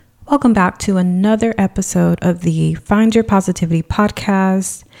Welcome back to another episode of the Find Your Positivity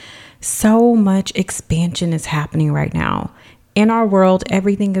podcast. So much expansion is happening right now. In our world,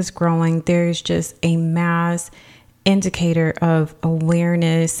 everything is growing. There's just a mass indicator of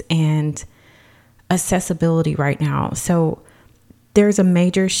awareness and accessibility right now. So there's a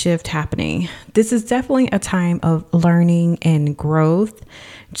major shift happening. This is definitely a time of learning and growth.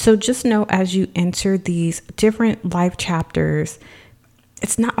 So just know as you enter these different life chapters,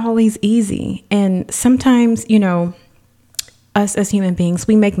 it's not always easy. And sometimes, us as human beings,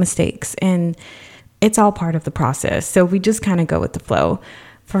 we make mistakes and it's all part of the process. So we just kind of go with the flow.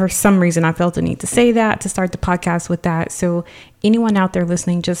 For some reason, I felt the need to say that, to start the podcast with that. So anyone out there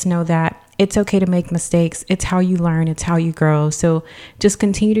listening, just know that it's okay to make mistakes. It's how you learn. It's how you grow. So just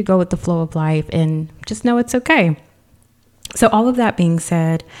continue to go with the flow of life and just know it's okay. So all of that being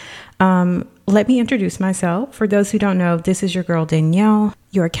said, let me introduce myself. For those who don't know, this is your girl Danielle,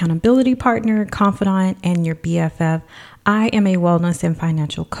 your accountability partner, confidant, and your BFF. I am a wellness and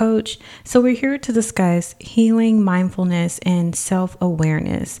financial coach. So we're here to discuss healing, mindfulness, and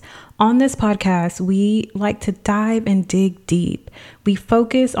self-awareness. On this podcast, we like to dive and dig deep. We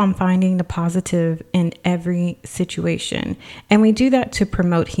focus on finding the positive in every situation, and we do that to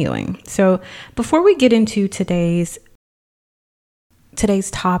promote healing. So before we get into today's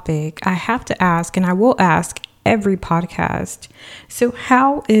topic, I have to ask, and I will ask every podcast. So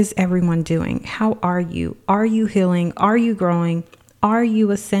how is everyone doing? How are you? Are you healing? Are you growing? Are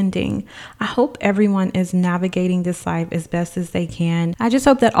you ascending? I hope everyone is navigating this life as best as they can. I just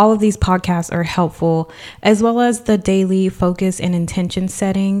hope that all of these podcasts are helpful, as well as the daily focus and intention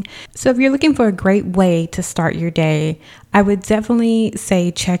setting. So if you're looking for a great way to start your day, I would definitely say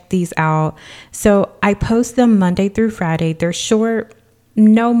check these out. So I post them Monday through Friday. They're short,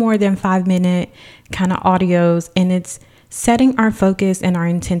 no more than 5-minute kind of audios, and it's setting our focus and our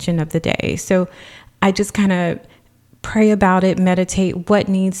intention of the day. So I just kind of pray about it, meditate what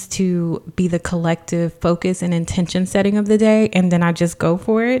needs to be the collective focus and intention setting of the day, and then I just go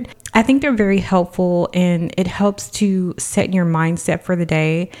for it. I think they're very helpful and it helps to set your mindset for the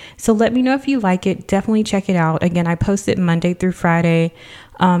day. So let me know if you like it. Definitely check it out. Again, I post it Monday through Friday.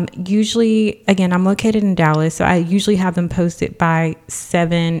 Usually, again, I'm located in Dallas, so I usually have them posted by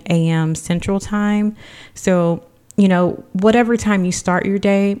 7 a.m. Central Time. So, whatever time you start your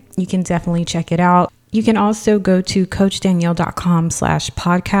day, you can definitely check it out. You can also go to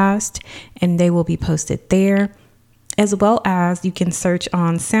coachdanielle.com/podcast, and they will be posted there. As well as you can search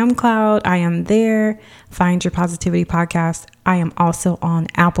on SoundCloud. I am there. Find Your Positivity Podcast. I am also on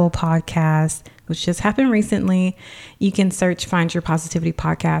Apple Podcasts, which just happened recently. You can search Find Your Positivity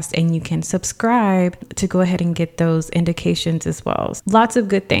Podcast and you can subscribe to go ahead and get those indications as well. Lots of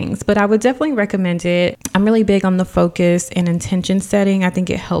good things, but I would definitely recommend it. I'm really big on the focus and intention setting. I think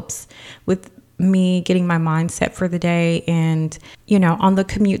it helps with me getting my mindset for the day. And, on the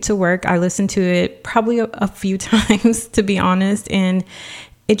commute to work, I listen to it probably a few times, to be honest. And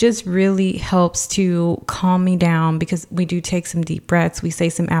it just really helps to calm me down because we do take some deep breaths. We say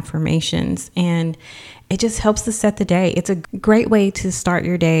some affirmations and it just helps to set the day. It's a great way to start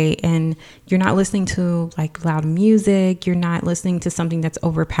your day and you're not listening to like loud music. You're not listening to something that's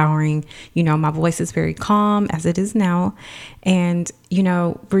overpowering. My voice is very calm as it is now. And,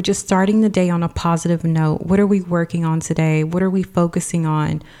 we're just starting the day on a positive note. What are we working on today? What are we focusing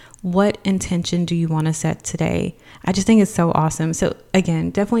on? What intention do you want to set today? I just think it's so awesome. So again,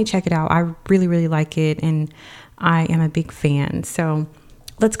 definitely check it out. I really, really like it. And I am a big fan. So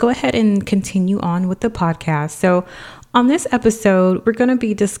let's go ahead and continue on with the podcast. So on this episode, we're going to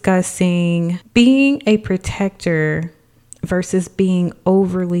be discussing being a protector versus being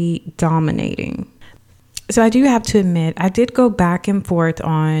overly dominating. So I do have to admit, I did go back and forth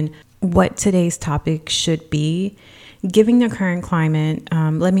on what today's topic should be. Given the current climate,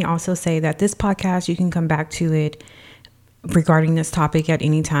 let me also say that this podcast, you can come back to it regarding this topic at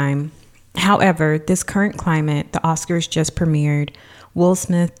any time. However, this current climate, the Oscars just premiered. Will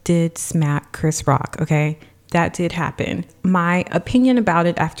Smith did smack Chris Rock, okay? That did happen. My opinion about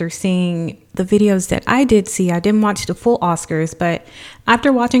it after seeing the videos that I did see, I didn't watch the full Oscars, but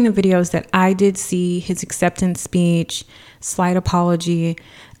after watching the videos that I did see, his acceptance speech, slight apology,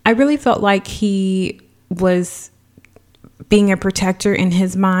 I really felt like he was being a protector in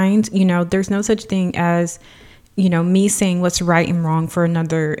his mind. There's no such thing as, me saying what's right and wrong for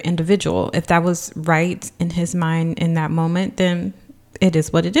another individual. If that was right in his mind in that moment, then it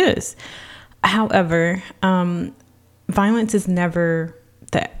is what it is. However, violence is never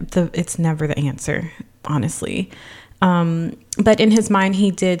it's never the answer, honestly. But in his mind,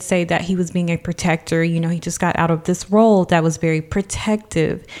 he did say that he was being a protector. He just got out of this role that was very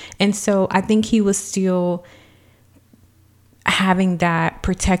protective. And so I think he was still having that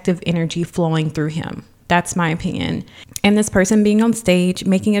protective energy flowing through him. That's my opinion. And this person being on stage,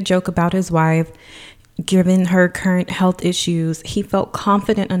 making a joke about his wife, given her current health issues, he felt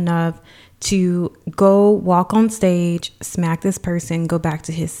confident enough to go walk on stage, smack this person, go back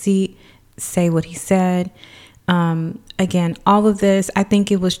to his seat, say what he said. Again, all of this, I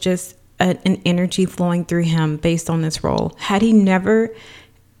think it was just an energy flowing through him based on this role. Had he never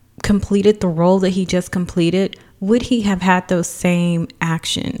completed the role that he just completed, would he have had those same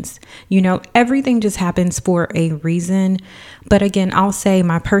actions? Everything just happens for a reason. But again, I'll say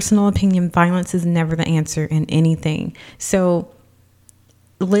my personal opinion, violence is never the answer in anything. So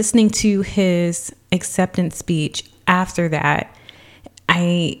listening to his acceptance speech after that,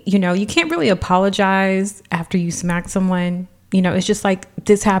 you can't really apologize after you smack someone. It's just like,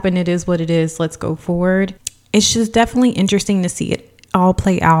 this happened. It is what it is. Let's go forward. It's just definitely interesting to see it all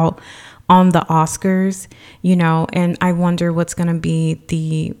play out on the Oscars, and I wonder what's going to be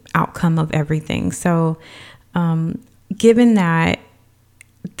the outcome of everything. So, given that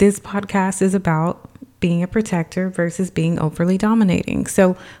this podcast is about being a protector versus being overly dominating.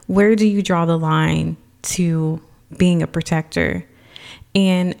 So where do you draw the line to being a protector?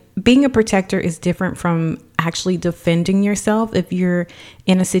 And being a protector is different from actually defending yourself. If you're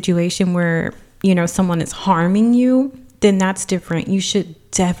in a situation where, someone is harming you, then that's different. You should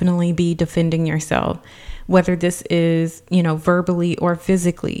definitely be defending yourself, whether this is, verbally or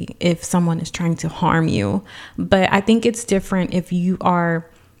physically, if someone is trying to harm you. But I think it's different if you are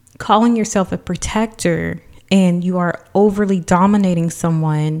calling yourself a protector and you are overly dominating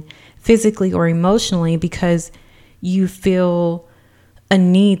someone physically or emotionally because you feel a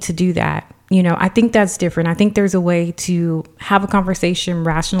need to do that. I think that's different. I think there's a way to have a conversation,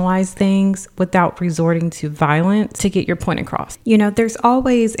 rationalize things without resorting to violence to get your point across. There's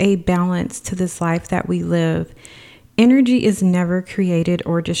always a balance to this life that we live. Energy is never created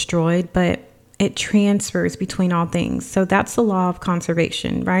or destroyed, but it transfers between all things. So that's the law of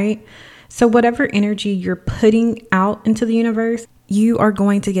conservation, right? So whatever energy you're putting out into the universe, you are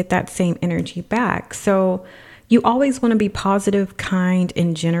going to get that same energy back. So you always want to be positive, kind,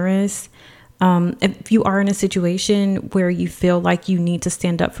 and generous. If you are in a situation where you feel like you need to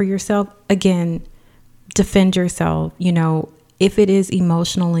stand up for yourself, again, defend yourself. If it is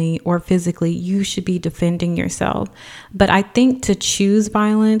emotionally or physically, you should be defending yourself. But I think to choose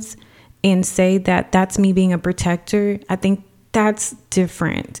violence and say that that's me being a protector, I think that's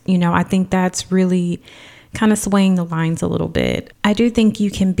different. I think that's really kind of swaying the lines a little bit. I do think you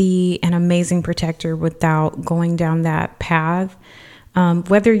can be an amazing protector without going down that path.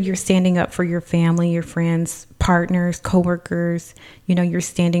 Whether you're standing up for your family, your friends, partners, coworkers, you're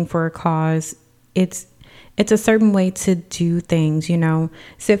standing for a cause. It's a certain way to do things,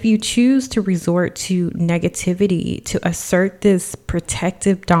 So if you choose to resort to negativity to assert this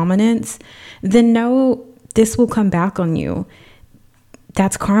protective dominance, then know this will come back on you.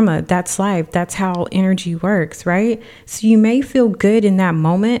 That's karma. That's life. That's how energy works, right? So you may feel good in that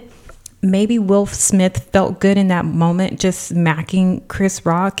moment. Maybe Will Smith felt good in that moment, just smacking Chris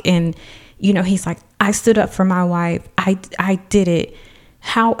Rock. And, he's like, I stood up for my wife. I did it.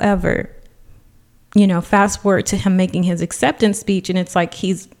 However, fast forward to him making his acceptance speech, and it's like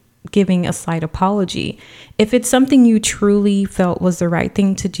he's giving a slight apology. If it's something you truly felt was the right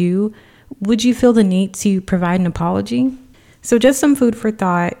thing to do, would you feel the need to provide an apology? So just some food for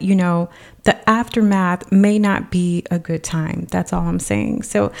thought, the aftermath may not be a good time. That's all I'm saying.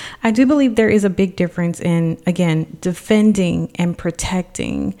 So I do believe there is a big difference in, again, defending and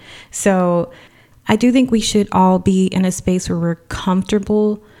protecting. So I do think we should all be in a space where we're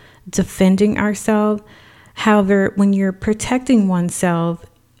comfortable defending ourselves. However, when you're protecting oneself,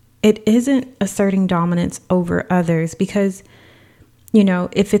 it isn't asserting dominance over others because,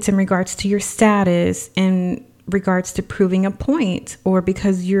 if it's in regards to your status and regards to proving a point or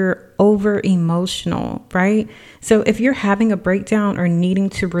because you're over emotional, right? So if you're having a breakdown or needing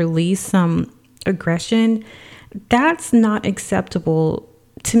to release some aggression, that's not acceptable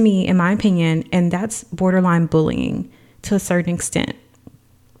to me, in my opinion. And that's borderline bullying to a certain extent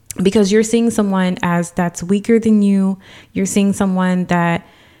because you're seeing someone as that's weaker than you. You're seeing someone that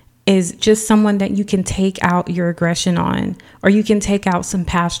is just someone that you can take out your aggression on, or you can take out some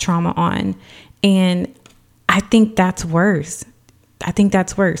past trauma on. And I think that's worse.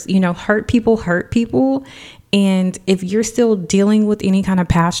 Hurt people. And if you're still dealing with any kind of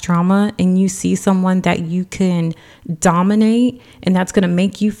past trauma and you see someone that you can dominate and that's going to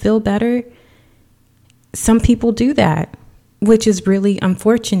make you feel better, some people do that, which is really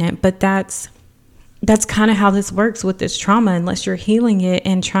unfortunate, but that's kind of how this works with this trauma. Unless you're healing it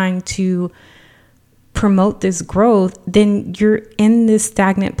and trying to promote this growth, then you're in this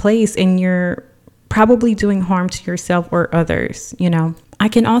stagnant place and you're probably doing harm to yourself or others. I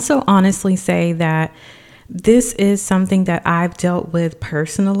can also honestly say that this is something that I've dealt with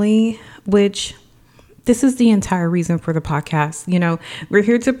personally, which this is the entire reason for the podcast. We're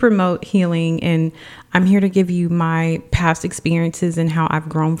here to promote healing, and I'm here to give you my past experiences and how I've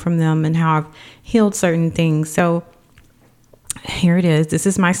grown from them and how I've healed certain things. So here it is. This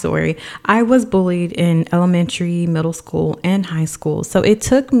is my story. I was bullied in elementary, middle school, and high school. So it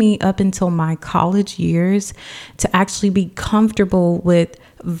took me up until my college years to actually be comfortable with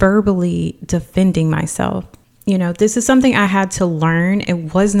verbally defending myself. This is something I had to learn.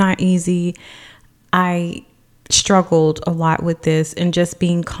 It was not easy. I struggled a lot with this and just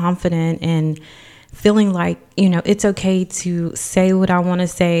being confident and feeling like, it's okay to say what I want to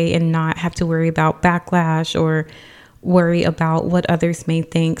say and not have to worry about backlash or worry about what others may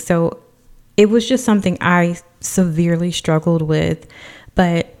think. So it was just something I severely struggled with.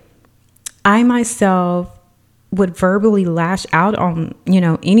 But I myself would verbally lash out on,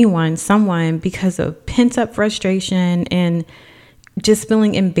 someone because of pent up frustration and just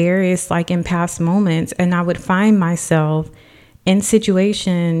feeling embarrassed, like in past moments. And I would find myself in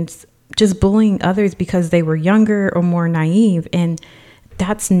situations just bullying others because they were younger or more naive. And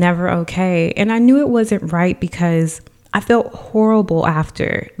that's never okay. And I knew it wasn't right because I felt horrible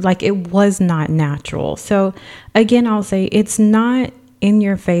after. Like, it was not natural. So again, I'll say it's not in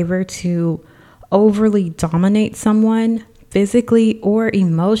your favor to overly dominate someone physically or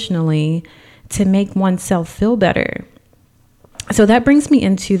emotionally to make oneself feel better. So that brings me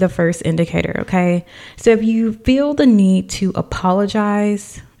into the first indicator, okay? So if you feel the need to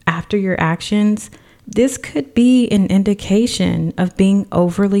apologize after your actions, this could be an indication of being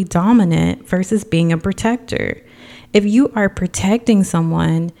overly dominant versus being a protector. If you are protecting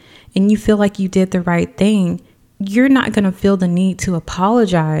someone and you feel like you did the right thing, you're not going to feel the need to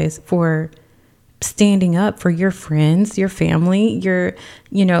apologize for standing up for your friends, your family, your,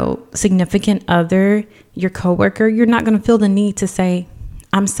 significant other, your coworker. You're not going to feel the need to say,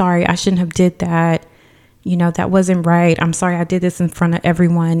 I'm sorry, I shouldn't have did that. That wasn't right. I'm sorry I did this in front of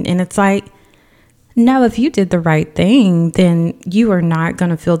everyone. And it's like, no, if you did the right thing, then you are not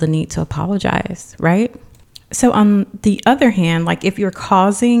going to feel the need to apologize, right? So on the other hand, like if you're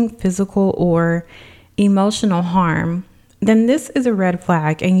causing physical or emotional harm, then this is a red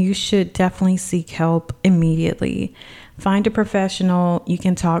flag and you should definitely seek help immediately. Find a professional you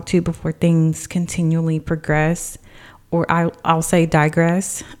can talk to before things continually progress, or I'll say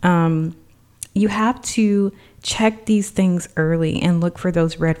digress. You have to check these things early and look for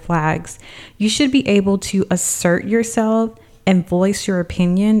those red flags. You should be able to assert yourself and voice your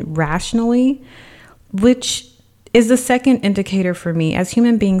opinion rationally, which is the second indicator for me. As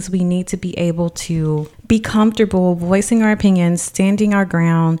human beings, we need to be able to be comfortable voicing our opinions, standing our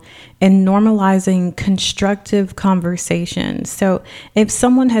ground, and normalizing constructive conversations. So if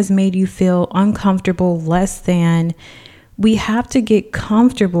someone has made you feel uncomfortable, less than, we have to get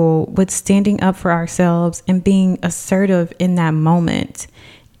comfortable with standing up for ourselves and being assertive in that moment.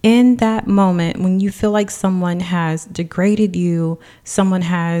 In that moment, when you feel like someone has degraded you, someone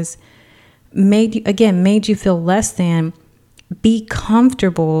has made you feel less than, be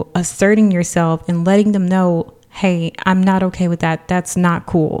comfortable asserting yourself and letting them know, hey, I'm not okay with that. That's not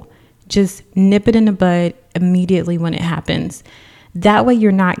cool. Just nip it in the bud immediately when it happens. That way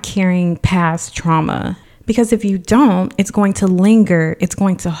you're not carrying past trauma. Because if you don't, it's going to linger. It's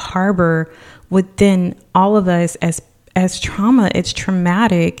going to harbor within all of us as trauma. It's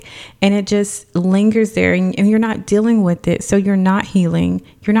traumatic and it just lingers there and you're not dealing with it. So you're not healing.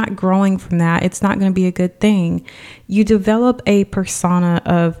 You're not growing from that. It's not going to be a good thing. You develop a persona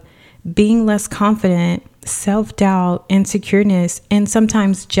of being less confident, self-doubt, insecureness, and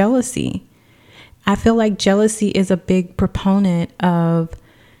sometimes jealousy. I feel like jealousy is a big proponent of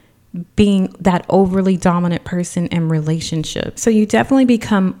being that overly dominant person in relationships. So you definitely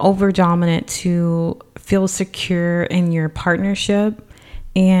become over dominant to feel secure in your partnership.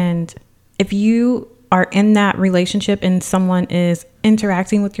 And if you are in that relationship and someone is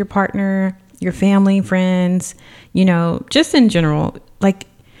interacting with your partner, your family, friends, just in general, like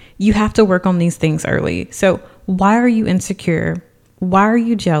you have to work on these things early. So why are you insecure? Why are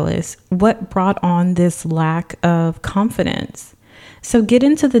you jealous? What brought on this lack of confidence? So get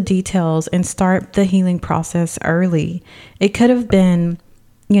into the details and start the healing process early. It could have been,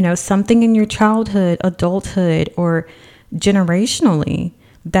 something in your childhood, adulthood, or generationally.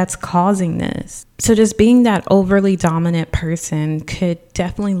 that's causing this. So just being that overly dominant person could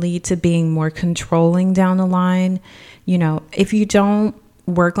definitely lead to being more controlling down the line. You know, if you don't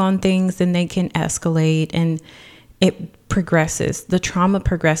work on things, then they can escalate and it progresses. The trauma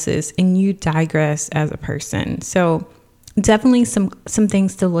progresses and you digress as a person. So definitely some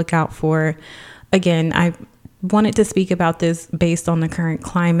things to look out for. Again, I wanted to speak about this based on the current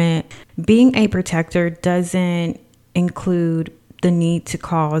climate. Being a protector doesn't include the need to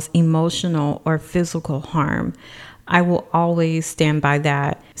cause emotional or physical harm. I will always stand by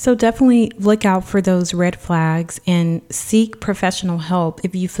that. So definitely look out for those red flags and seek professional help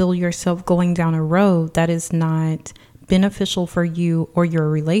if you feel yourself going down a road that is not beneficial for you or your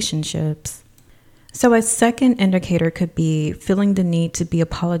relationships. So a second indicator could be feeling the need to be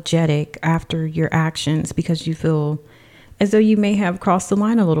apologetic after your actions because you feel as though you may have crossed the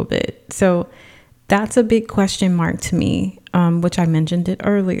line a little bit. So that's a big question mark to me, which I mentioned it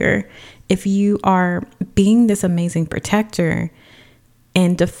earlier. If you are being this amazing protector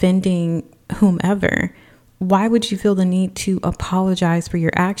and defending whomever, why would you feel the need to apologize for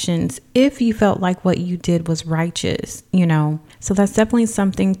your actions if you felt like what you did was righteous, you know? So that's definitely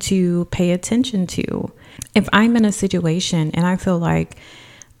something to pay attention to. If I'm in a situation and I feel like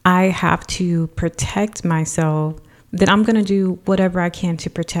I have to protect myself, then I'm going to do whatever I can to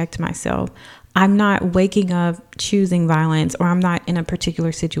protect myself. I'm not waking up choosing violence, or I'm not in a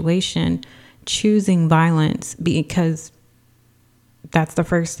particular situation choosing violence because that's the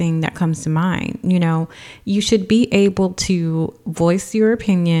first thing that comes to mind. You know, you should be able to voice your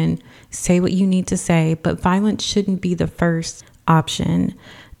opinion, say what you need to say, but violence shouldn't be the first option.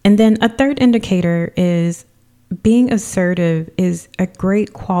 And then a third indicator is being assertive is a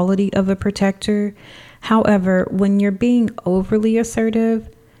great quality of a protector. However, when you're being overly assertive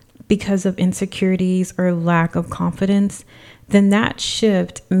because of insecurities or lack of confidence, then that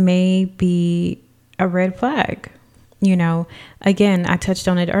shift may be a red flag. You know, again, I touched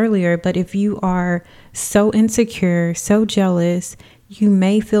on it earlier, but if you are so insecure, so jealous, you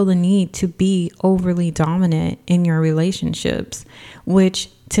may feel the need to be overly dominant in your relationships, which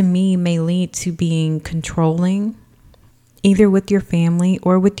to me may lead to being controlling, either with your family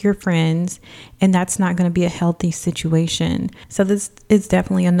or with your friends, and that's not going to be a healthy situation. So this is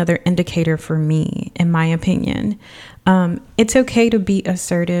definitely another indicator for me, in my opinion. It's okay to be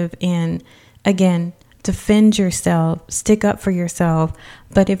assertive and, again, defend yourself, stick up for yourself.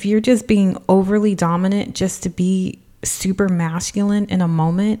 But if you're just being overly dominant just to be super masculine in a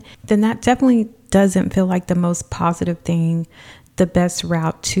moment, then that definitely doesn't feel like the most positive thing, the best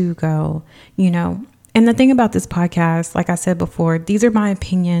route to go, you know. And the thing about this podcast, like I said before, these are my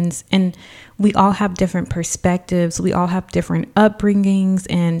opinions, and we all have different perspectives. We all have different upbringings,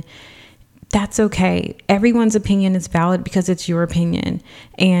 and that's okay. Everyone's opinion is valid because it's your opinion.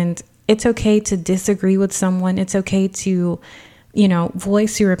 And it's okay to disagree with someone. It's okay to, you know,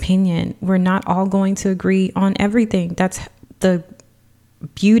 voice your opinion. We're not all going to agree on everything. That's the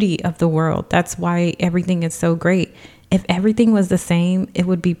beauty of the world. That's why everything is so great. If everything was the same, it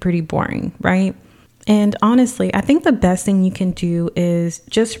would be pretty boring, right? And honestly, I think the best thing you can do is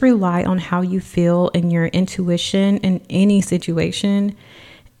just rely on how you feel and your intuition in any situation.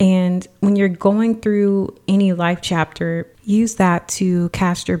 And when you're going through any life chapter, use that to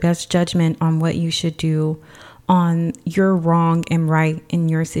cast your best judgment on what you should do on your wrong and right in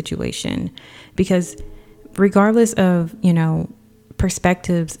your situation. Because regardless of, you know,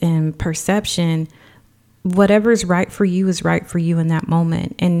 perspectives and perception, whatever's right for you is right for you in that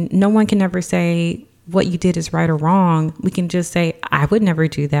moment. And no one can ever say what you did is right or wrong. We can just say, I would never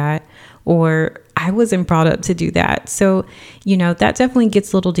do that, or I wasn't brought up to do that. So, you know, that definitely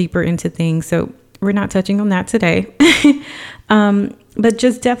gets a little deeper into things. So we're not touching on that today. But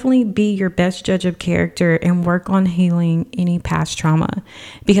just definitely be your best judge of character and work on healing any past trauma,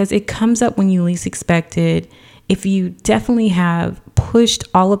 because it comes up when you least expect it. If you definitely have pushed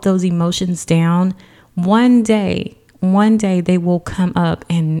all of those emotions down, one day they will come up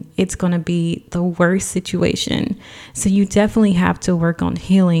and it's going to be the worst situation. So you definitely have to work on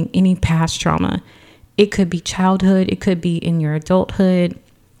healing any past trauma. It could be childhood. It could be in your adulthood.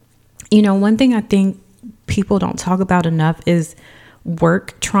 You know, one thing I think people don't talk about enough is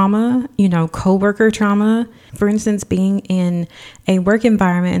work trauma, you know, coworker trauma. For instance, being in a work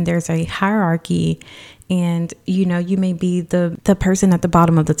environment and there's a hierarchy, and, you know, you may be the person at the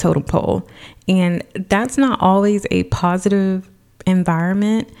bottom of the totem pole. And that's not always a positive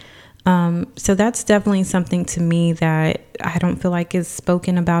environment. So that's definitely something to me that I don't feel like is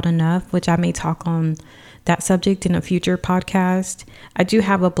spoken about enough, which I may talk on that subject in a future podcast. I do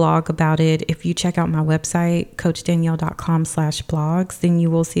have a blog about it. If you check out my website, coachdanielle.com/blogs, then you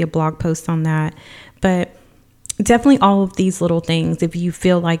will see a blog post on that. But definitely all of these little things, if you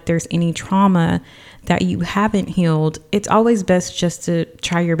feel like there's any trauma that you haven't healed, it's always best just to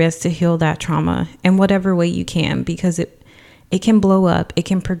try your best to heal that trauma in whatever way you can, because it can blow up, it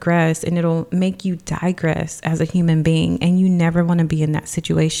can progress, and it'll make you digress as a human being. And you never want to be in that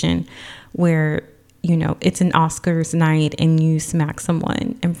situation where, you know, it's an Oscars night and you smack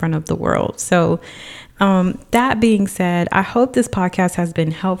someone in front of the world. So that being said, I hope this podcast has been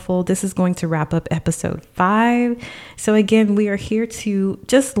helpful. This is going to wrap up episode 5. So again, we are here to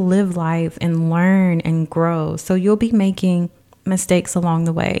just live life and learn and grow. So you'll be making mistakes along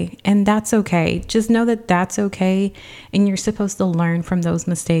the way, and that's okay. Just know that that's okay, and you're supposed to learn from those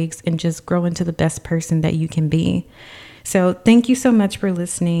mistakes and just grow into the best person that you can be. So thank you so much for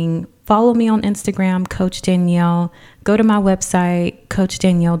listening. Follow me on Instagram, Coach Danielle. Go to my website,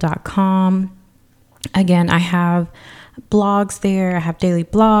 coachdanielle.com. Again, I have blogs there. I have daily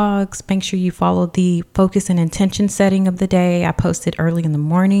blogs. Make sure you follow the focus and intention setting of the day. I post it early in the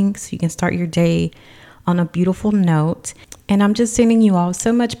morning so you can start your day on a beautiful note. And I'm just sending you all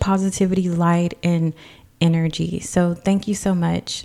so much positivity, light, and energy. So thank you so much.